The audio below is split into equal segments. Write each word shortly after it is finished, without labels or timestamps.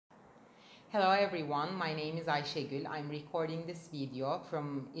Hello everyone, my name is Aysegül. I'm recording this video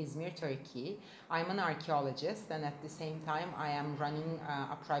from Izmir, Turkey. I'm an archaeologist and at the same time I am running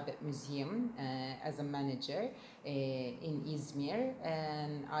a private museum as a manager in Izmir,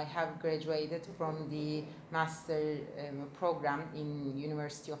 and I have graduated from the master program in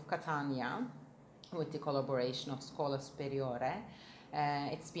University of Catania with the collaboration of Scuola Superiore.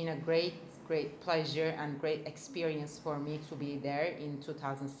 It's been a great pleasure and great experience for me to be there in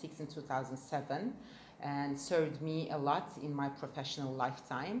 2006 and 2007, and served me a lot in my professional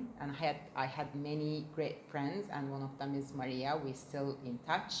lifetime. And I had many great friends, and one of them is Maria. We are still in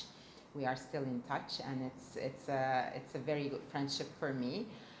touch, and it's a very good friendship for me.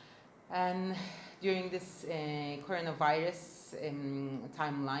 And during this coronavirus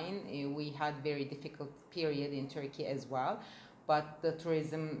timeline, we had very difficult period in Turkey as well. But the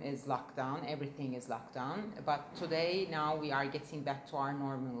tourism is locked down, everything is locked down. But today, now we are getting back to our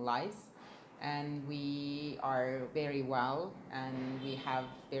normal lives, and we are very well, and we have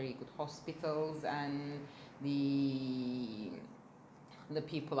very good hospitals, and the the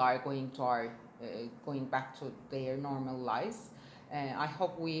people are going back to their normal lives. I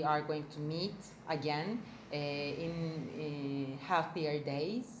hope we are going to meet again in healthier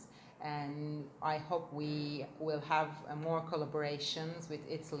days, and I hope we will have more collaborations with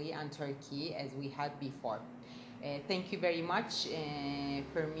Italy and Turkey as we had before. Thank you very much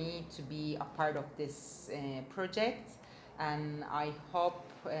for me to be a part of this project, and I hope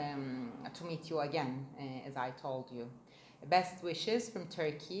to meet you again, as I told you. Best wishes from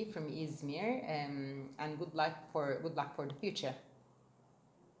Turkey, from Izmir, and good luck for the future.